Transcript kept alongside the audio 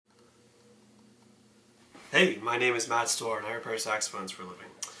Hey, my name is Matt Stohrer and I repair saxophones for a living.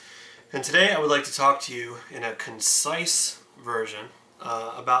 And today I would like to talk to you in a concise version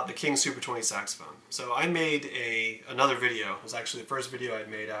about the King Super 20 saxophone. So I made another video. It was actually the first video I'd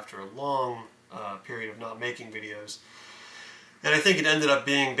made after a long period of not making videos. And I think it ended up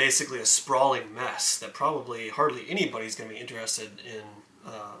being basically a sprawling mess that probably hardly anybody's going to be interested in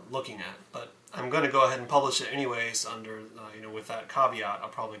looking at. But I'm going to go ahead and publish it anyways under, with that caveat. I'll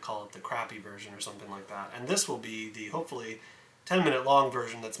probably call it the crappy version or something like that. And this will be the hopefully 10-minute long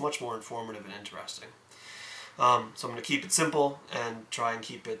version that's much more informative and interesting. So I'm going to keep it simple and try and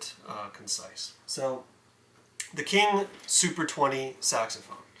keep it concise. So the King Super 20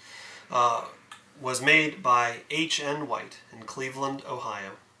 saxophone was made by H.N. White in Cleveland,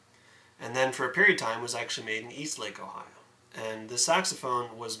 Ohio, and then for a period of time was actually made in Eastlake, Ohio. And the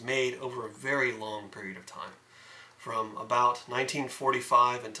saxophone was made over a very long period of time, from about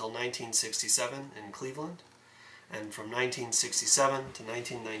 1945 until 1967 in Cleveland, and from 1967 to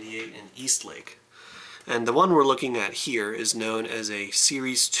 1998 in Eastlake. And the one we're looking at here is known as a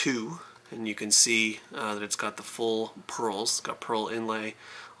Series 2, and you can see that it's got the full pearls. It's got pearl inlay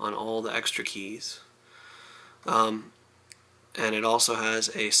on all the extra keys. And it also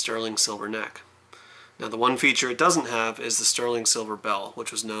has a sterling silver neck. Now the one feature it doesn't have is the sterling silver bell,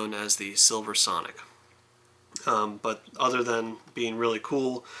 which was known as the Silver Sonic. But other than being really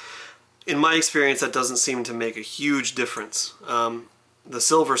cool, in my experience that doesn't seem to make a huge difference. The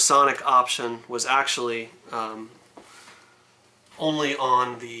Silver Sonic option was actually only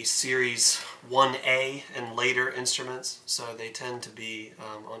on the Series 1A and later instruments, so they tend to be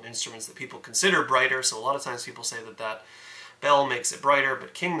on instruments that people consider brighter, so a lot of times people say that that bell makes it brighter,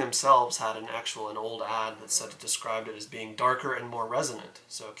 but King themselves had an old ad that said it described it as being darker and more resonant.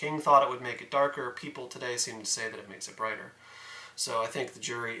 So King thought it would make it darker. People today seem to say that it makes it brighter. So I think the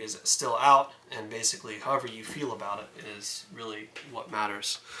jury is still out, and basically however you feel about it is really what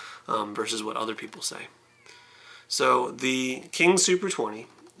matters versus what other people say. So the King Super 20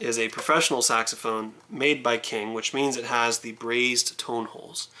 is a professional saxophone made by King, which means it has the brazed tone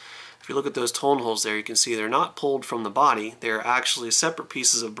holes. If you look at those tone holes there, you can see they're not pulled from the body. They're actually separate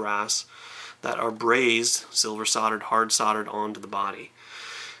pieces of brass that are brazed, silver soldered, hard soldered onto the body.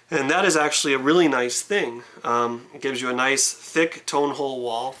 And that is actually a really nice thing. It gives you a nice thick tone hole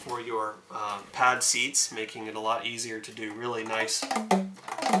wall for your pad seats, making it a lot easier to do really nice,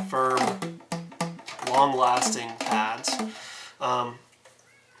 firm, long-lasting pads. And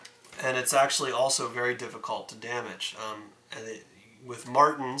it's actually also very difficult to damage. With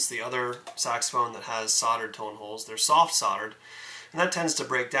Martin's, the other saxophone that has soldered tone holes, they're soft soldered, and that tends to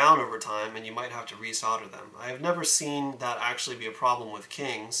break down over time, and you might have to resolder them. I have never seen that actually be a problem with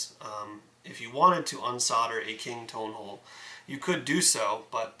Kings. If you wanted to unsolder a King tone hole, you could do so,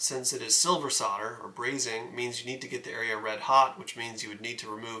 but since it is silver solder, or brazing, it means you need to get the area red hot, which means you would need to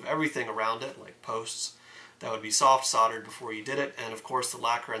remove everything around it, like posts that would be soft soldered before you did it, and of course the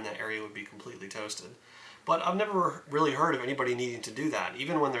lacquer in that area would be completely toasted. But I've never really heard of anybody needing to do that,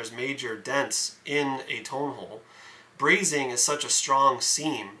 even when there's major dents in a tone hole. Brazing is such a strong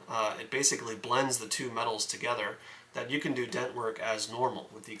seam, it basically blends the two metals together, that you can do dent work as normal,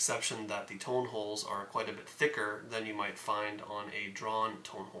 with the exception that the tone holes are quite a bit thicker than you might find on a drawn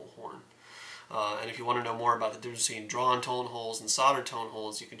tone hole horn. And if you want to know more about the difference between drawn tone holes and soldered tone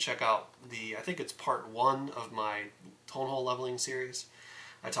holes, you can check out I think it's part 1 of my tone hole leveling series.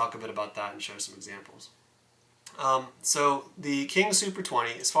 I talk a bit about that and show some examples. So the King Super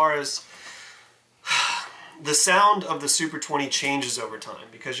 20, as far as the sound of the Super 20 changes over time,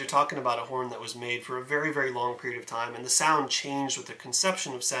 because you're talking about a horn that was made for a very, very long period of time, and the sound changed with the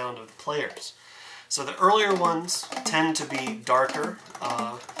conception of sound of the players. So the earlier ones tend to be darker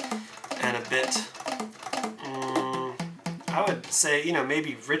and a bit, I would say,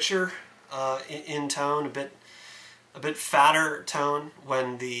 maybe richer in tone, a bit fatter tone.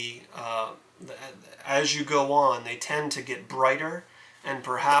 When as you go on, they tend to get brighter and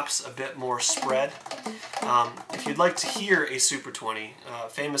perhaps a bit more spread. If you'd like to hear a Super 20,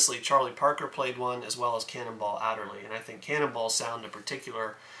 famously Charlie Parker played one, as well as Cannonball Adderley, and I think Cannonball sound in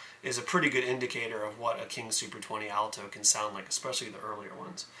particular is a pretty good indicator of what a King Super 20 alto can sound like, especially the earlier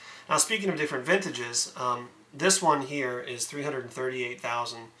ones. Now speaking of different vintages, this one here is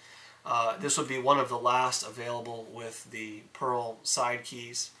 338,000. This would be one of the last available with the pearl side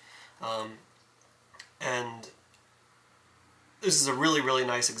keys. And this is a really, really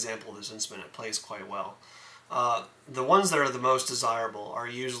nice example of this instrument. It plays quite well. The ones that are the most desirable are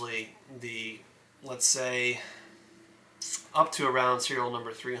usually the, let's say, up to around serial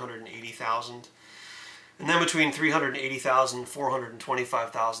number 380,000. And then between 380,000,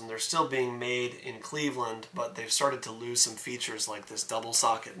 425,000, they're still being made in Cleveland, but they've started to lose some features like this double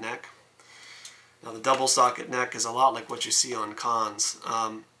socket neck. Now the double socket neck is a lot like what you see on cons,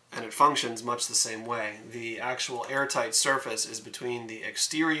 and it functions much the same way. The actual airtight surface is between the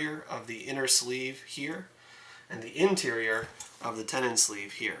exterior of the inner sleeve here and the interior of the tenon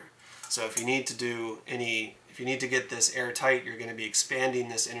sleeve here. So if you need to get this airtight, you're going to be expanding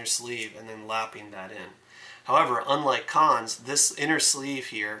this inner sleeve and then lapping that in. However, unlike cons, this inner sleeve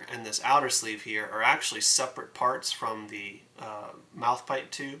here and this outer sleeve here are actually separate parts from the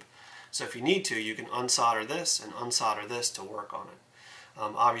mouthpipe tube. So if you need to, you can unsolder this and unsolder this to work on it.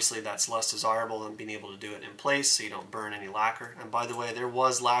 Obviously that's less desirable than being able to do it in place so you don't burn any lacquer. And by the way, there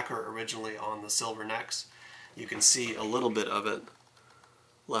was lacquer originally on the silver necks. You can see a little bit of it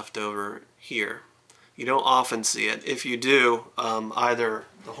left over here. You don't often see it. If you do, either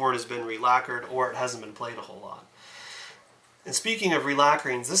the horn has been relacquered or it hasn't been played a whole lot. And speaking of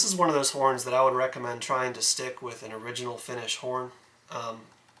relacquerings, this is one of those horns that I would recommend trying to stick with an original finish horn.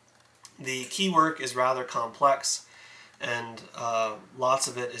 The keywork is rather complex, and lots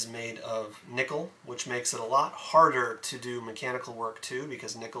of it is made of nickel, which makes it a lot harder to do mechanical work too,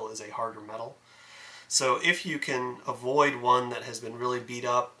 because nickel is a harder metal. So if you can avoid one that has been really beat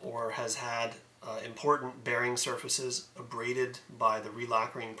up or has had important bearing surfaces abraded by the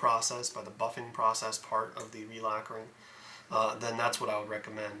relacquering process, by the buffing process part of the relacquering, then that's what I would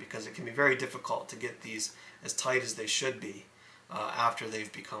recommend, because it can be very difficult to get these as tight as they should be after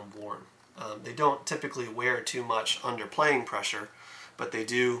they've become worn. They don't typically wear too much under playing pressure, but they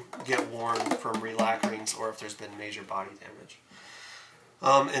do get worn from relacquerings or if there's been major body damage.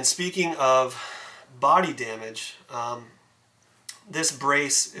 And speaking of body damage, this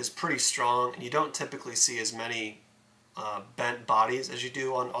brace is pretty strong, and you don't typically see as many bent bodies as you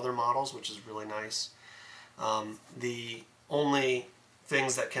do on other models, which is really nice. The only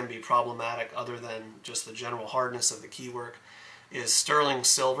things that can be problematic other than just the general hardness of the keywork is sterling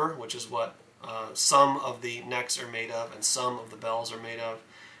silver, which is what some of the necks are made of and some of the bells are made of,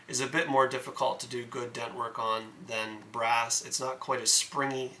 is a bit more difficult to do good dent work on than brass. It's not quite as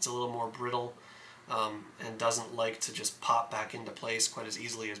springy, it's a little more brittle, and doesn't like to just pop back into place quite as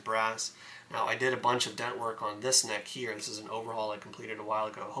easily as brass. Now I did a bunch of dent work on this neck here. This is an overhaul I completed a while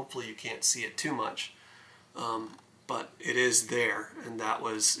ago. Hopefully you can't see it too much, but it is there, and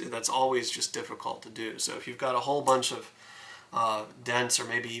that's always just difficult to do. So if you've got a whole bunch of dents or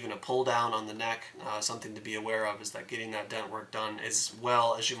maybe even a pull down on the neck, something to be aware of is that getting that dent work done as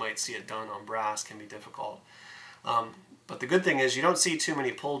well as you might see it done on brass can be difficult. But the good thing is you don't see too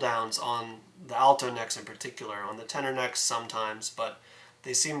many pull downs on the alto necks in particular. On the tenor necks sometimes, but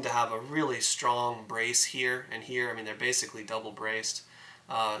they seem to have a really strong brace here and here. I mean, they're basically double braced.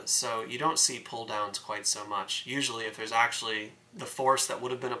 So you don't see pull downs quite so much. Usually if there's actually the force that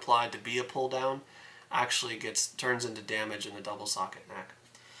would have been applied to be a pull down actually turns into damage in the double socket neck.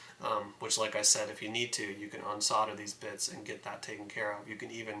 Which, like I said, if you need to, you can unsolder these bits and get that taken care of. You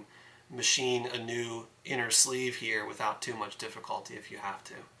can even machine a new inner sleeve here without too much difficulty if you have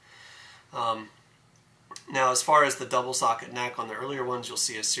to. Now, as far as the double socket neck, on the earlier ones you'll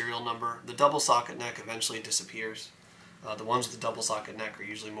see a serial number. The double socket neck eventually disappears. The ones with the double socket neck are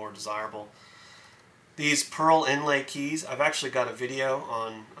usually more desirable. These pearl inlay keys, I've actually got a video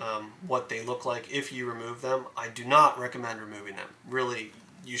on what they look like if you remove them. I do not recommend removing them. Really,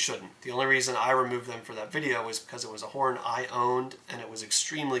 you shouldn't. The only reason I removed them for that video was because it was a horn I owned and it was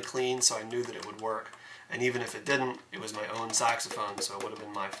extremely clean, so I knew that it would work. And even if it didn't, it was my own saxophone, so it would have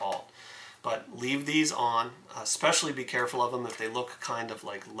been my fault. But leave these on, especially be careful of them if they look kind of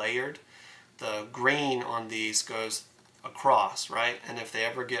like layered. The grain on these goes across, right? And if they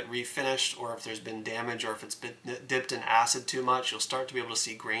ever get refinished, or if there's been damage, or if it's been dipped in acid too much, you'll start to be able to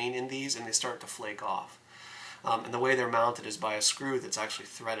see grain in these and they start to flake off. And the way they're mounted is by a screw that's actually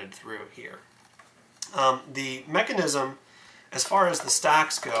threaded through here. The mechanism, as far as the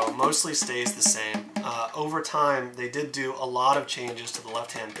stacks go, mostly stays the same. Over time, they did do a lot of changes to the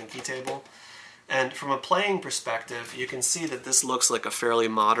left-hand pinky table. And from a playing perspective, you can see that this looks like a fairly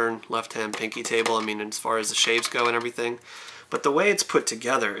modern left-hand pinky table, I mean, as far as the shapes go and everything. But the way it's put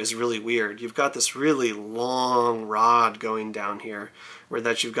together is really weird. You've got this really long rod going down here, where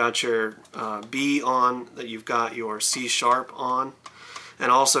that you've got your B on, that you've got your C sharp on,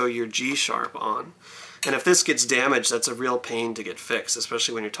 and also your G sharp on. And if this gets damaged, that's a real pain to get fixed,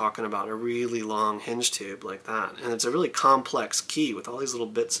 especially when you're talking about a really long hinge tube like that. And it's a really complex key with all these little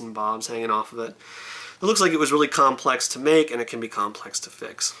bits and bobs hanging off of it. It looks like it was really complex to make, and it can be complex to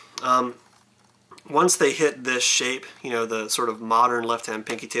fix. Once they hit this shape, you know, the sort of modern left-hand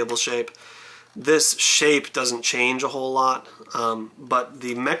pinky table shape, This shape doesn't change a whole lot, but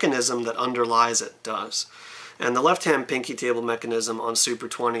the mechanism that underlies it does. And the left-hand pinky table mechanism on Super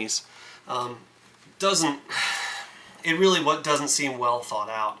 20s doesn't seem well thought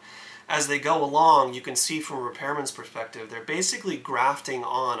out. As they go along, you can see from Repairman's perspective, they're basically grafting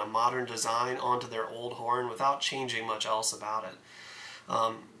on a modern design onto their old horn without changing much else about it.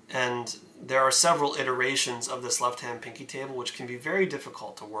 And there are several iterations of this left-hand pinky table which can be very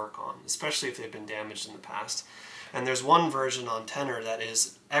difficult to work on, especially if they've been damaged in the past. And there's one version on tenor that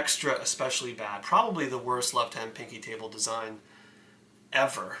is especially bad, probably the worst left-hand pinky table design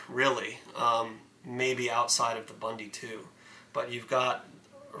ever, really, maybe outside of the Bundy 2. But you've got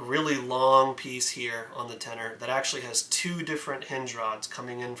a really long piece here on the tenor that actually has two different hinge rods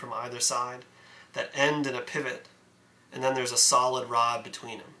coming in from either side that end in a pivot, and then there's a solid rod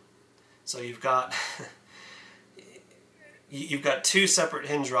between them. So you've got two separate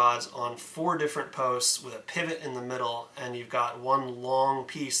hinge rods on 4 different posts with a pivot in the middle, and you've got one long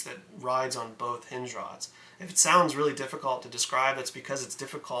piece that rides on both hinge rods. If it sounds really difficult to describe, it's because it's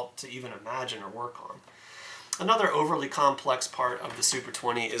difficult to even imagine or work on. Another overly complex part of the Super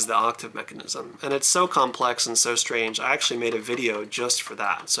 20 is the octave mechanism, and it's so complex and so strange I actually made a video just for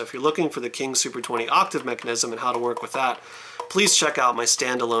that. So if you're looking for the King Super 20 octave mechanism and how to work with that, please check out my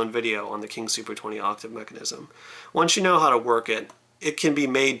standalone video on the King Super 20 octave mechanism. Once you know how to work it, it can be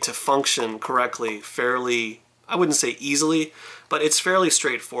made to function correctly fairly, I wouldn't say easily, but it's fairly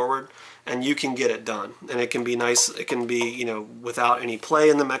straightforward, and you can get it done. And it can be nice, it can be, you know, without any play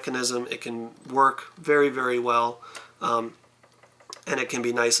in the mechanism, it can work very, very well, and it can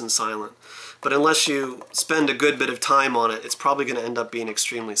be nice and silent. But unless you spend a good bit of time on it, it's probably going to end up being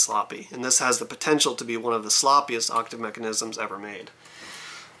extremely sloppy. And this has the potential to be one of the sloppiest octave mechanisms ever made.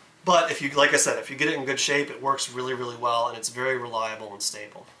 But if you, like I said, if you get it in good shape, it works really, really well, and it's very reliable and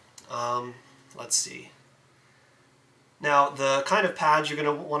stable. Let's see. Now, the kind of pads you're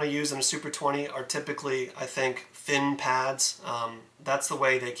going to want to use in a Super 20 are typically, I think, thin pads. That's the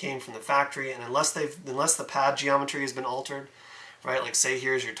way they came from the factory, and unless the pad geometry has been altered, right? Like say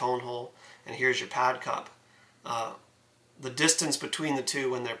here's your tone hole and here's your pad cup. The distance between the two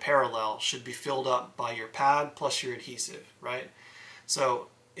when they're parallel should be filled up by your pad plus your adhesive, right? So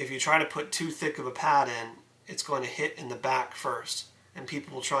if you try to put too thick of a pad in, it's going to hit in the back first, and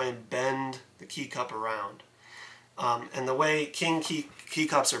people will try and bend the key cup around. And the way King key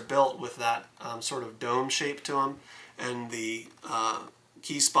cups are built with that sort of dome shape to them, and the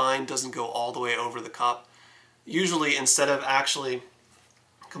key spine doesn't go all the way over the cup, usually instead of actually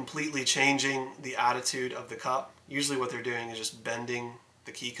completely changing the attitude of the cup, usually what they're doing is just bending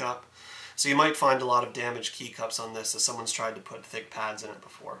the key cup. So you might find a lot of damaged key cups on this as someone's tried to put thick pads in it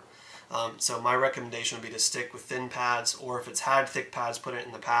before. So my recommendation would be to stick with thin pads, or if it's had thick pads put it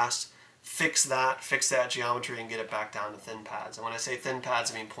in the past, fix that geometry and get it back down to thin pads. And when I say thin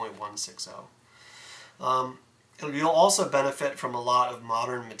pads, I mean 0.160. You'll also benefit from a lot of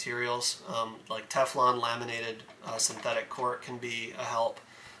modern materials, like Teflon laminated synthetic cork can be a help,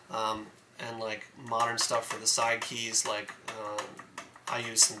 and like modern stuff for the side keys, like I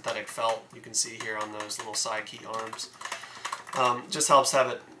use synthetic felt, you can see here on those little side key arms. Just helps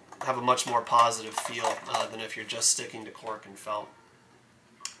have a much more positive feel than if you're just sticking to cork and felt.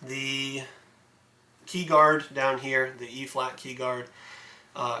 The key guard down here, the E-flat key guard,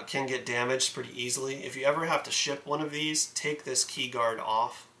 can get damaged pretty easily. If you ever have to ship one of these, take this key guard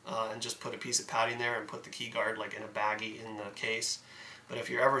off and just put a piece of padding there and put the key guard like in a baggie in the case. But if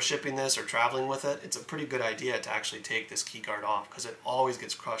you're ever shipping this or traveling with it, it's a pretty good idea to actually take this key guard off, because it always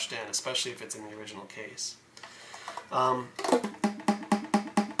gets crushed in, especially if it's in the original case.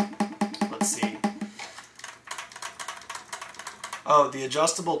 Let's see. Oh, the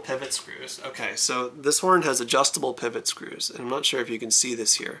adjustable pivot screws. Okay, so this horn has adjustable pivot screws, and I'm not sure if you can see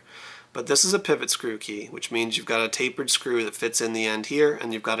this here, but this is a pivot screw key, which means you've got a tapered screw that fits in the end here,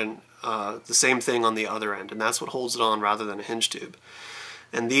 and you've got the same thing on the other end, and that's what holds it on rather than a hinge tube.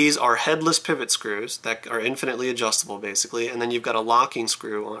 And these are headless pivot screws that are infinitely adjustable, basically, and then you've got a locking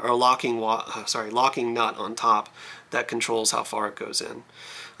screw, or a locking nut on top that controls how far it goes in.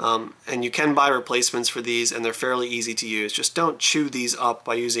 And you can buy replacements for these, and they're fairly easy to use. Just don't chew these up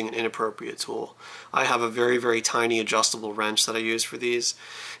by using an inappropriate tool. I have a very, very tiny adjustable wrench that I use for these.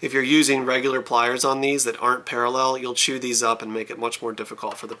 If you're using regular pliers on these that aren't parallel, you'll chew these up and make it much more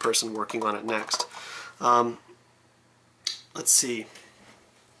difficult for the person working on it next. Let's see.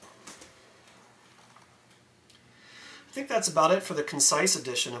 I think that's about it for the concise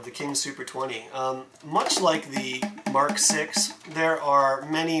edition of the King Super 20. Much like the Mark VI, there are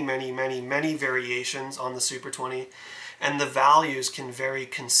many, many, many, many variations on the Super 20, and the values can vary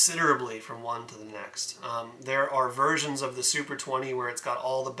considerably from one to the next. There are versions of the Super 20 where it's got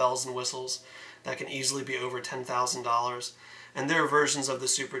all the bells and whistles that can easily be over $10,000. And there are versions of the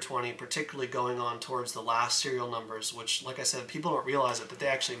Super 20, particularly going on towards the last serial numbers, which, like I said, people don't realize it, but they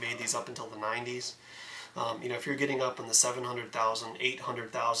actually made these up until the 90s. You know, if you're getting up in the 700,000,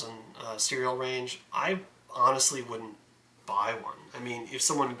 800,000 serial range, I honestly wouldn't buy one. I mean, if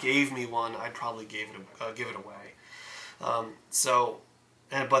someone gave me one, I'd probably give it away.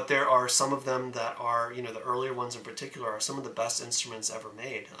 But there are some of them that are, you know, the earlier ones in particular are some of the best instruments ever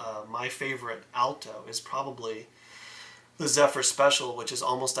made. My favorite alto is probably the Zephyr Special, which is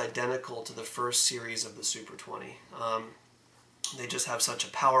almost identical to the first series of the Super 20. They just have such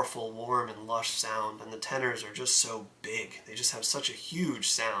a powerful, warm, and lush sound, and the tenors are just so big. They just have such a huge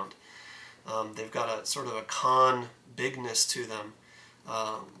sound. They've got a sort of a con bigness to them,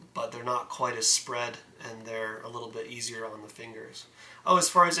 but they're not quite as spread, and they're a little bit easier on the fingers. Oh, as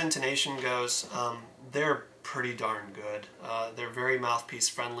far as intonation goes, they're pretty darn good. They're very mouthpiece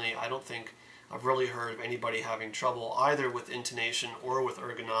friendly. I don't think I've really heard of anybody having trouble either with intonation or with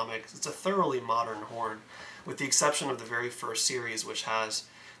ergonomics. It's a thoroughly modern horn, with the exception of the very first series, which has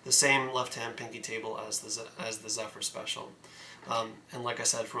the same left-hand pinky table as the Zephyr Special. And like I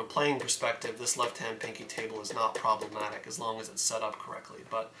said, from a playing perspective, this left-hand pinky table is not problematic as long as it's set up correctly.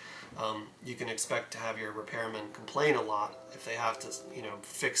 But you can expect to have your repairman complain a lot if they have to, you know,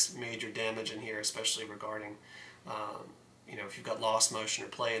 fix major damage in here, especially regarding, you know, if you've got lost motion or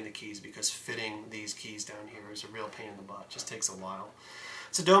play in the keys, because fitting these keys down here is a real pain in the butt. It just takes a while.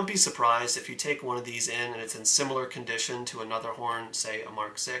 So don't be surprised if you take one of these in and it's in similar condition to another horn, say a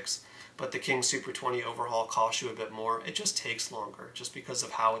Mark VI, but the King Super 20 overhaul costs you a bit more. It just takes longer, just because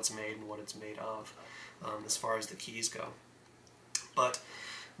of how it's made and what it's made of, as far as the keys go. But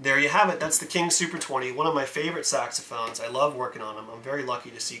there you have it. That's the King Super 20, one of my favorite saxophones. I love working on them. I'm very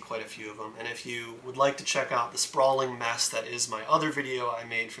lucky to see quite a few of them. And if you would like to check out the sprawling mess that is my other video I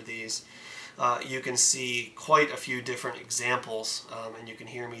made for these, you can see quite a few different examples, and you can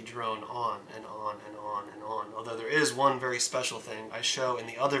hear me drone on and on and on and on. Although there is one very special thing I show in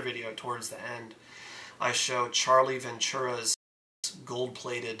the other video towards the end. I show Charlie Ventura's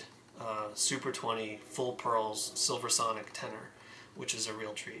gold-plated Super 20 full pearls Silver Sonic tenor, which is a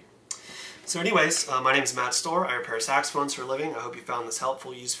real treat. So anyways, my name is Matt Stohrer. I repair saxophones for a living. I hope you found this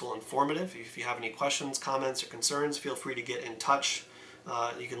helpful, useful, informative. If you have any questions, comments, or concerns, feel free to get in touch.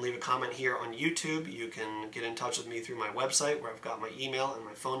 You can leave a comment here on YouTube. You can get in touch with me through my website, where I've got my email and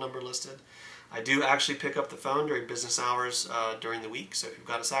my phone number listed. I do actually pick up the phone during business hours during the week, so if you've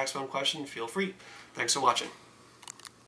got a saxophone question, feel free. Thanks for watching.